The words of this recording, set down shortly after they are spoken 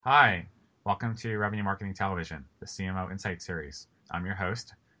Hi, welcome to Revenue Marketing Television, the CMO Insight Series. I'm your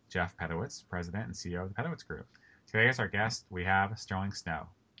host, Jeff Pedowitz, President and CEO of the Pedowitz Group. Today, as our guest, we have Sterling Snow,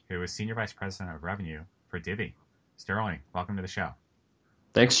 who is Senior Vice President of Revenue for Divvy. Sterling, welcome to the show.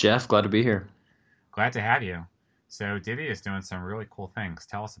 Thanks, Jeff. Glad to be here. Glad to have you. So, Divvy is doing some really cool things.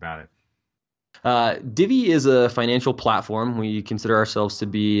 Tell us about it. Divvy is a financial platform. We consider ourselves to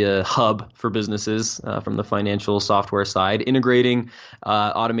be a hub for businesses from the financial software side, integrating,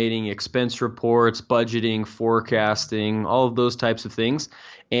 automating expense reports, budgeting, forecasting, all of those types of things.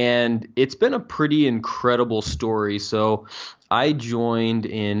 And it's been a pretty incredible story. So I joined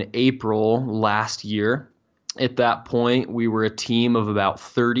in April last year. At that point, we were a team of about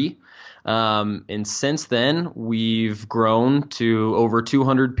 30. And since then, we've grown to over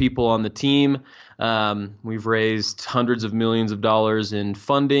 200 people on the team. We've raised hundreds of millions of dollars in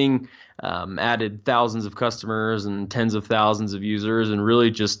funding, added thousands of customers and tens of thousands of users, and really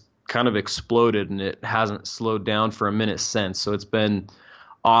just kind of exploded. And it hasn't slowed down for a minute since. So it's been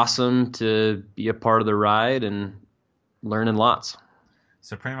awesome to be a part of the ride and learning lots.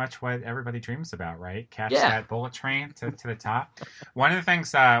 So, pretty much what everybody dreams about, right? Catch Yeah. that bullet train to the top. One of the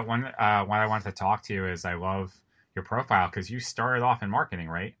things, why I wanted to talk to you is I love your profile because you started off in marketing,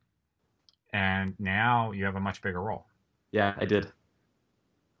 right? And now you have a much bigger role. Yeah, I did.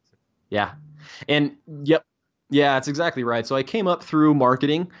 Yeah. And yep. Yeah, that's exactly right. So I came up through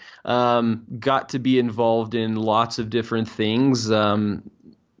marketing, got to be involved in lots of different things.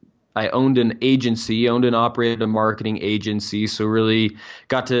 I owned an agency, owned and operated a marketing agency. So really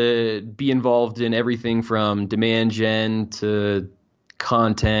got to be involved in everything from demand gen to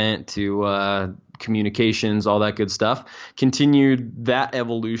content to communications, all that good stuff. Continued that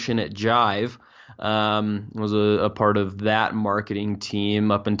evolution at Jive. Was a part of that marketing team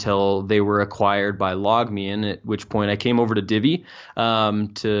up until they were acquired by LogMeIn, at which point I came over to Divvy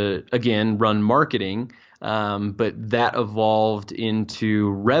to, again, run marketing. But that evolved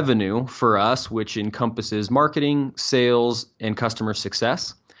into revenue for us, which encompasses marketing, sales, and customer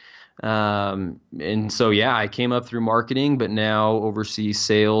success. And so, yeah, I came up through marketing, but now oversee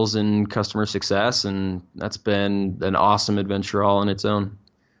sales and customer success. And that's been an awesome adventure all on its own.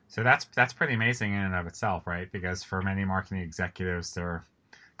 So that's pretty amazing in and of itself, right? Because for many marketing executives, they're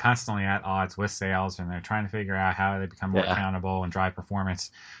constantly at odds with sales, and they're trying to figure out how they become more Yeah. accountable and drive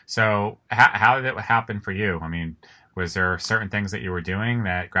performance. So how did it happen for you? I mean, was there certain things that you were doing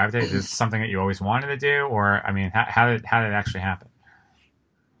that gravitated? Is this something that you always wanted to do, or I mean, how did it actually happen?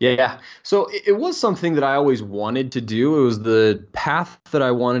 Yeah. So it was something that I always wanted to do. It was the path that I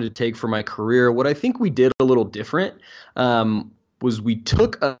wanted to take for my career. What I think we did a little different was we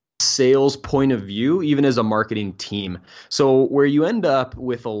took a sales point of view, even as a marketing team. So where you end up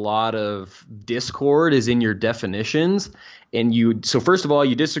with a lot of discord is in your definitions. So first of all,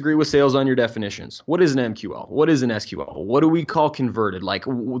 you disagree with sales on your definitions. What is an MQL? What is an SQL? What do we call converted? Like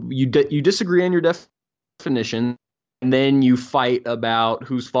you disagree on your definition, and then you fight about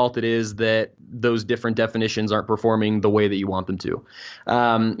whose fault it is that those different definitions aren't performing the way that you want them to.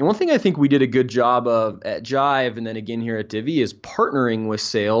 And one thing I think we did a good job of at Jive, and then again here at Divvy, is partnering with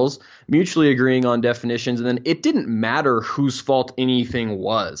sales, mutually agreeing on definitions, and then it didn't matter whose fault anything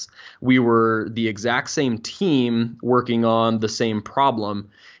was. We were the exact same team working on the same problem.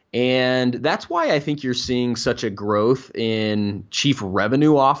 And that's why I think you're seeing such a growth in chief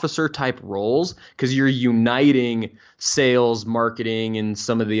revenue officer type roles, because you're uniting sales, marketing, and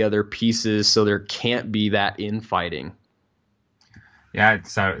some of the other pieces, so there can't be that infighting. Yeah,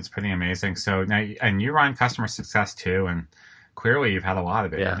 it's pretty amazing. So now, and you run customer success too, and clearly you've had a lot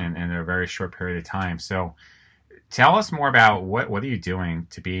of it Yeah. in a very short period of time. So tell us more about what are you doing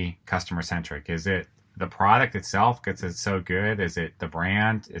to be customer centric? Is it the product itself gets it so good? Is it the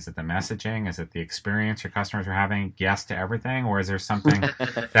brand? Is it the messaging? Is it the experience your customers are having? Yes to everything, or is there something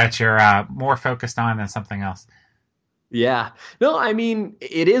that you're more focused on than something else? Yeah. No, I mean,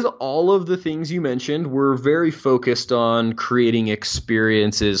 it is all of the things you mentioned. We're very focused on creating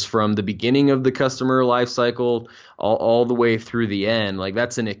experiences from the beginning of the customer life cycle all the way through the end. Like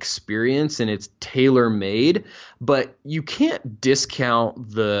that's an experience and it's tailor made, but you can't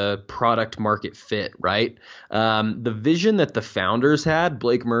discount the product market fit, right? The vision that the founders had,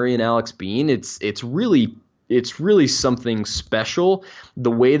 Blake Murray and Alex Bean, it's really something special. The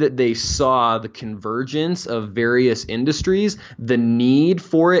way that they saw the convergence of various industries, the need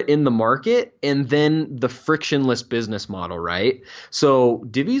for it in the market, and then the frictionless business model, right? So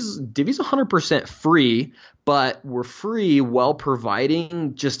Divi's 100% free, but we're free while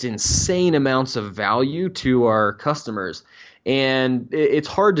providing just insane amounts of value to our customers. And it's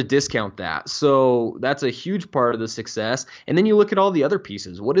hard to discount that. So that's a huge part of the success. And then you look at all the other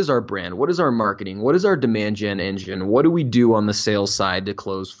pieces. What is our brand? What is our marketing? What is our demand gen engine? What do we do on the sales side to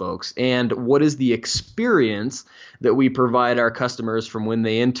close folks? And what is the experience that we provide our customers from when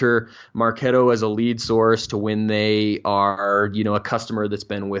they enter Marketo as a lead source to when they are, a customer that's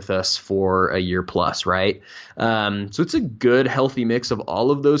been with us for a year plus, right? So it's a good, healthy mix of all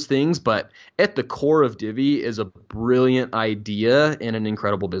of those things. But at the core of Divvy is a brilliant idea and an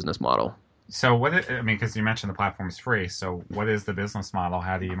incredible business model. So because you mentioned the platform is free. So what is the business model?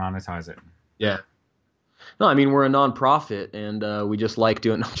 How do you monetize it? Yeah. No, I mean we're a nonprofit and we just like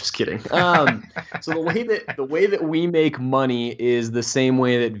doing. No, I'm just kidding. So the way that we make money is the same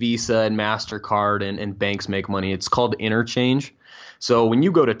way that Visa and Mastercard and banks make money. It's called interchange. So when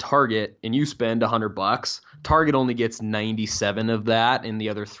you go to Target and you spend $100, Target only gets 97 of that, and the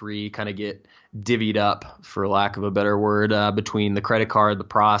other three kind of get divvied up, for lack of a better word, between the credit card, the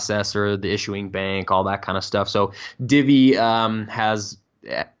processor, the issuing bank, all that kind of stuff. So Divvy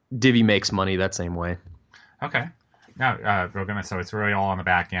makes money that same way. Okay. No, so it's really all on the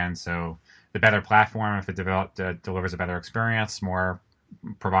back end. So the better platform, if it delivers a better experience, more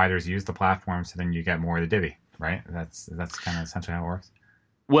providers use the platform, so then you get more of the divvy, right? That's kind of essentially how it works.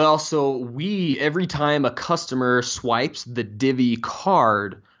 Well, so every time a customer swipes the Divvy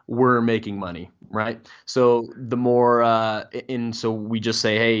card, we're making money, right? So the more, so we just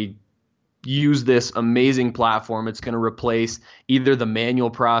say, hey, use this amazing platform. It's going to replace either the manual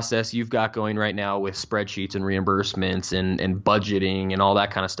process you've got going right now with spreadsheets and reimbursements and budgeting and all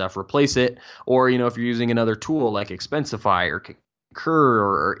that kind of stuff. Replace it. Or, if you're using another tool like Expensify or Concur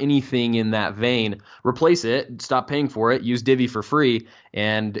or anything in that vein, replace it, stop paying for it, use Divvy for free.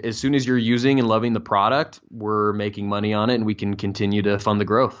 And as soon as you're using and loving the product, we're making money on it and we can continue to fund the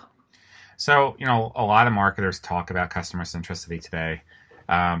growth. So, a lot of marketers talk about customer centricity today.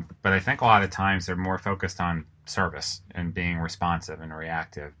 But I think a lot of times they're more focused on service and being responsive and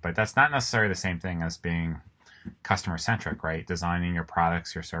reactive. But that's not necessarily the same thing as being customer centric, right? Designing your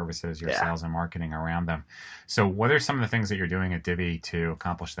products, your services, your sales and marketing around them. So what are some of the things that you're doing at Divvy to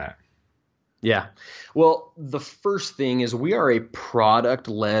accomplish that? Yeah. Well, the first thing is we are a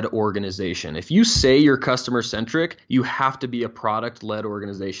product-led organization. If you say you're customer-centric, you have to be a product-led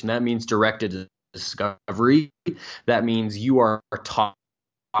organization. That means directed discovery. That means you are talking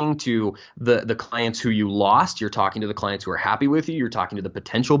to the clients who you lost. You're talking to the clients who are happy with you. You're talking to the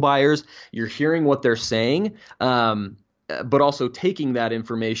potential buyers. You're hearing what they're saying, but also taking that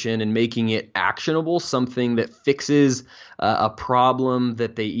information and making it actionable, something that fixes a problem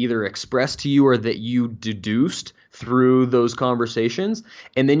that they either expressed to you or that you deduced through those conversations.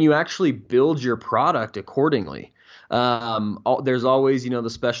 And then you actually build your product accordingly. There's always, the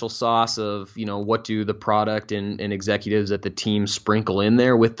special sauce of, what do the product and executives at the team sprinkle in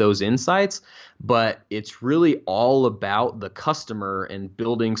there with those insights. But it's really all about the customer and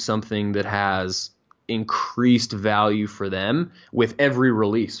building something that has increased value for them with every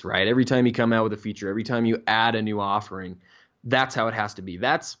release, right? Every time you come out with a feature, every time you add a new offering, that's how it has to be.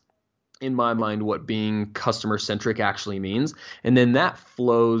 That's, in my mind, what being customer centric actually means. And then that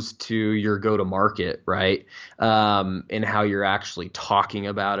flows to your go to market, right? And how you're actually talking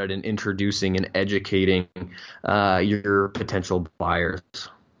about it and introducing and educating your potential buyers.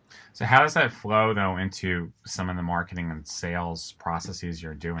 So how does that flow, though, into some of the marketing and sales processes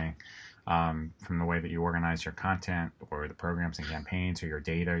you're doing, from the way that you organize your content or the programs and campaigns or your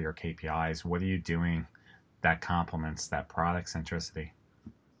data, your KPIs? What are you doing that complements that product centricity?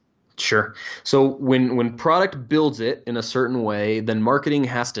 Sure. So when product builds it in a certain way, then marketing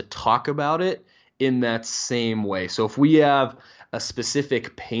has to talk about it in that same way. So if we have a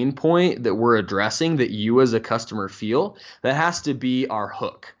specific pain point that we're addressing that you as a customer feel, that has to be our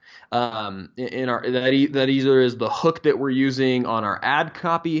hook. That either is the hook that we're using on our ad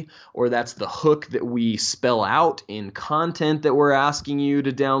copy, or that's the hook that we spell out in content that we're asking you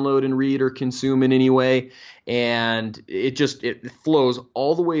to download and read or consume in any way. And it flows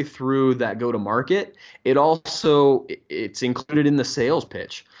all the way through that go to market. It's included in the sales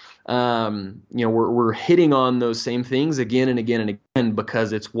pitch. We're hitting on those same things again and again and again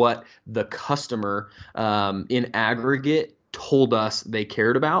because it's what the customer in aggregate told us they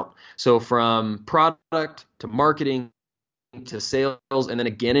cared about. So from product to marketing to sales, and then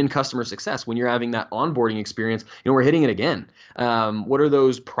again in customer success, when you're having that onboarding experience, we're hitting it again. What are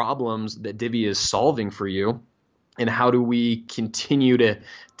those problems that Divvy is solving for you? And how do we continue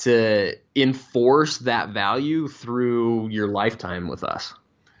to enforce that value through your lifetime with us?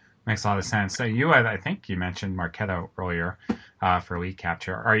 Makes a lot of sense. So I think you mentioned Marketo earlier for lead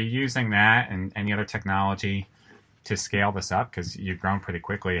capture. Are you using that and any other technology to scale this up? Because you've grown pretty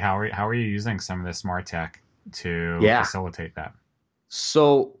quickly. How are you using some of the smart tech to Yeah. facilitate that?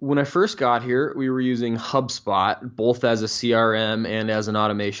 So when I first got here, we were using HubSpot both as a CRM and as an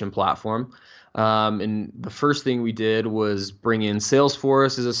automation platform. And the first thing we did was bring in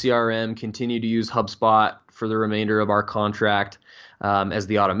Salesforce as a CRM, continue to use HubSpot for the remainder of our contract as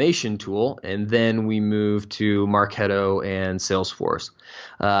the automation tool. And then we moved to Marketo and Salesforce,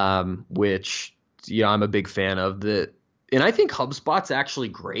 which I'm a big fan of. And I think HubSpot's actually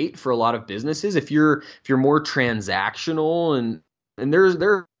great for a lot of businesses if you're more transactional and there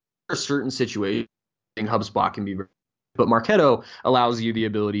are certain situations HubSpot can be, but Marketo allows you the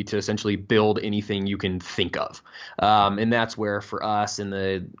ability to essentially build anything you can think of. And that's where for us in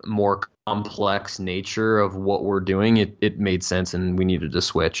the more complex nature of what we're doing, it made sense and we needed to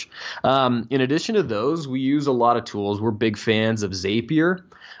switch. In addition to those, we use a lot of tools. We're big fans of Zapier.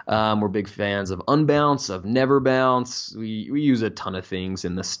 We're big fans of Unbounce, of NeverBounce. We use a ton of things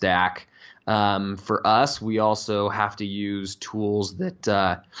in the stack. For us, we also have to use tools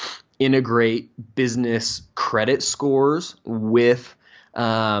that integrate business credit scores with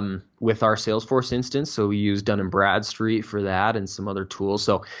our Salesforce instance. So we use Dun & Bradstreet for that and some other tools.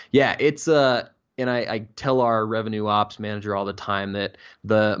 So yeah, and I tell our revenue ops manager all the time that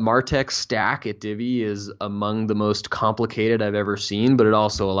the MarTech stack at Divvy is among the most complicated I've ever seen, but it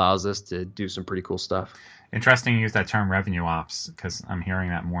also allows us to do some pretty cool stuff. Interesting you use that term revenue ops because I'm hearing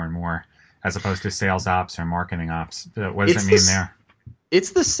that more and more as opposed to sales ops or marketing ops. What does it mean there?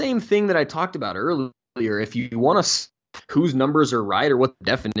 It's the same thing that I talked about earlier. If you want to whose numbers are right or what the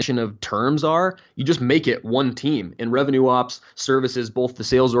definition of terms are, you just make it one team. And revenue ops services both the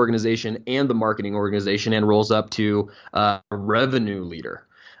sales organization and the marketing organization and rolls up to a revenue leader.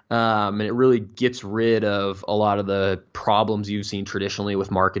 And it really gets rid of a lot of the problems you've seen traditionally with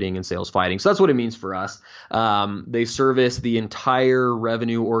marketing and sales fighting. So that's what it means for us. They service the entire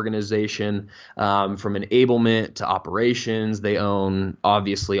revenue organization from enablement to operations. They own,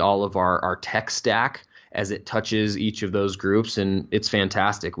 obviously, all of our tech stack as it touches each of those groups, and it's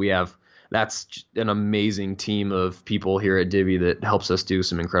fantastic. That's an amazing team of people here at Divvy that helps us do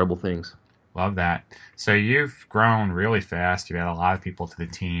some incredible things. Love that. So you've grown really fast. You've had a lot of people to the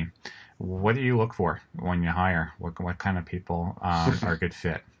team. What do you look for when you hire? What kind of people are a good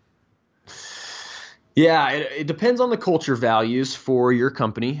fit? Yeah, it depends on the culture values for your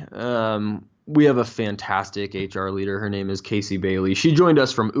company. We have a fantastic HR leader. Her name is Casey Bailey. She joined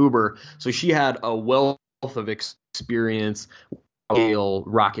us from Uber, so she had a wealth of experience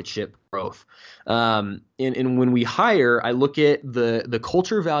rocket ship growth. And when we hire, I look at the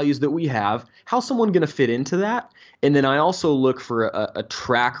culture values that we have, how's someone going to fit into that? And then I also look for a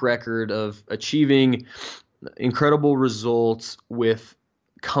track record of achieving incredible results with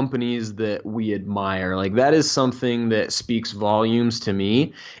companies that we admire. Like that is something that speaks volumes to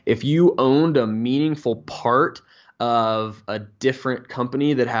me. If you owned a meaningful part of a different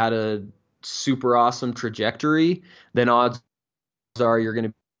company that had a super awesome trajectory, then odds are you're going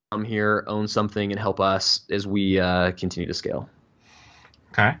to come here, own something, and help us as we continue to scale.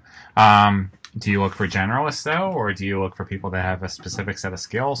 Okay. Do you look for generalists though, or do you look for people that have a specific set of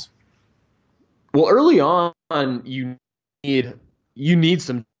skills? Well, early on, you need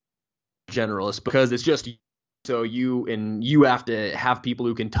some generalists because it's just so you have to have people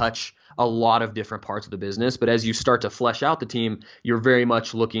who can touch a lot of different parts of the business. But as you start to flesh out the team, you're very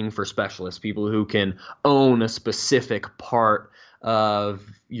much looking for specialists, people who can own a specific part of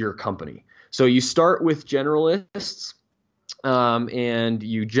your company. So you start with generalists, and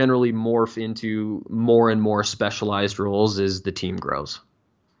you generally morph into more and more specialized roles as the team grows.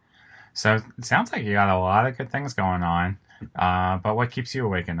 So it sounds like you got a lot of good things going on. But what keeps you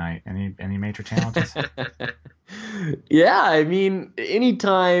awake at night? Any major challenges? Yeah, I mean,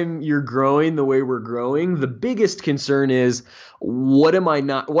 anytime you're growing the way we're growing, the biggest concern is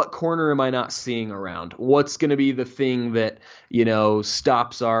what corner am I not seeing around? What's going to be the thing that,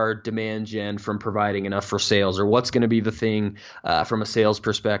 stops our demand gen from providing enough for sales? Or what's going to be the thing from a sales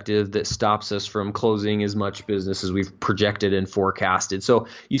perspective that stops us from closing as much business as we've projected and forecasted? So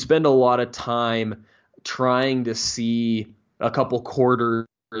you spend a lot of time trying to see a couple quarters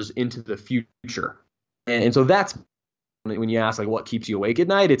into the future. And so that's when you ask, like, what keeps you awake at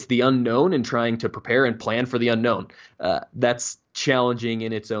night? It's the unknown and trying to prepare and plan for the unknown. That's challenging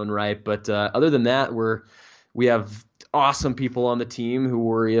in its own right. But other than that, we have awesome people on the team who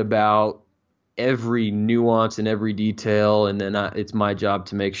worry about every nuance and every detail. And then it's my job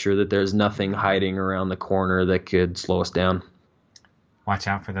to make sure that there's nothing hiding around the corner that could slow us down. watch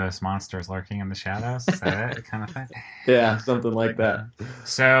out for those monsters lurking in the shadows. Is that it kind of thing? Yeah, something like that.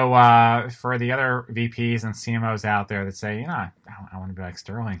 So for the other VPs and CMOs out there that say, I want to be like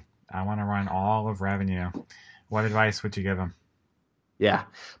Sterling. I want to run all of revenue. What advice would you give them? Yeah.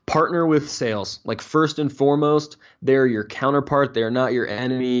 Partner with sales. Like first and foremost, they're your counterpart. They're not your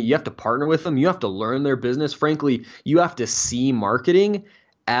enemy. You have to partner with them. You have to learn their business. Frankly, you have to see marketing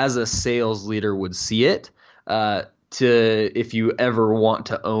as a sales leader would see it, if you ever want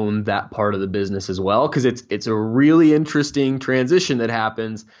to own that part of the business as well. Because it's a really interesting transition that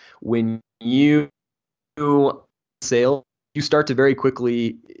happens when you sales. You start to very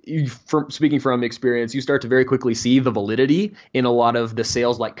quickly, speaking from experience, you start to very quickly see the validity in a lot of the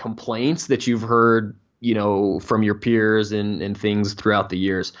sales like complaints that you've heard, from your peers and things throughout the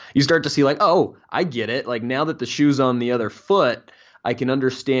years. You start to see like, oh, I get it. Like now that the shoe's on the other foot, I can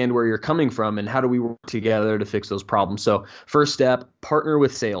understand where you're coming from and how do we work together to fix those problems. So first step, partner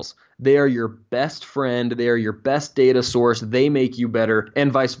with sales. They are your best friend. They are your best data source. They make you better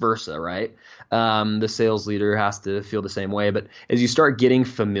and vice versa, right? The sales leader has to feel the same way. But as you start getting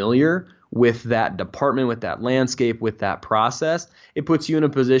familiar with that department, with that landscape, with that process, it puts you in a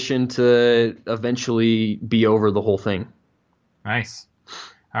position to eventually be over the whole thing. Nice.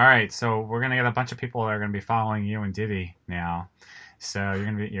 All right. So we're going to get a bunch of people that are going to be following you and Divvy now. So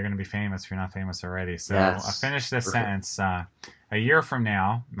you're gonna be famous if you're not famous already. So yes. I'll finish this sentence. A year from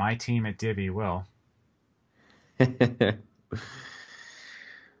now, my team at Divvy will. A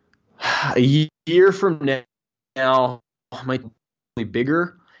year from now, might be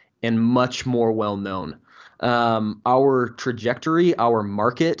bigger and much more well known. Our trajectory, our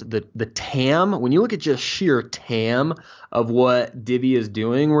market, the TAM. When you look at just sheer TAM of what Divvy is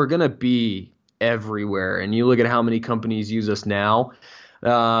doing, we're gonna be everywhere. And you look at how many companies use us now.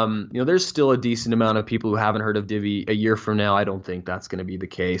 There's still a decent amount of people who haven't heard of Divvy. A year from now, I don't think that's going to be the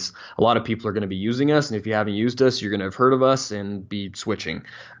case. A lot of people are going to be using us, and if you haven't used us, you're going to have heard of us and be switching.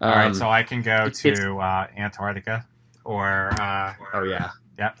 All right, so I can go to Antarctica or oh yeah,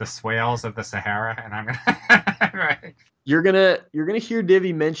 the swales of the Sahara, and I'm gonna right. You're gonna hear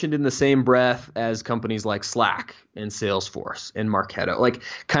Divvy mentioned in the same breath as companies like Slack and Salesforce and Marketo, like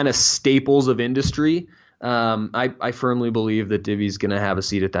kind of staples of industry. I firmly believe that Divvy's gonna have a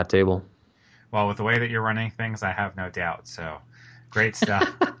seat at that table. Well, with the way that you're running things, I have no doubt. So, great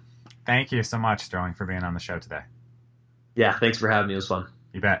stuff. Thank you so much, Sterling, for being on the show today. Yeah, thanks for having me. It was fun.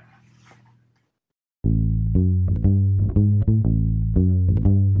 You bet.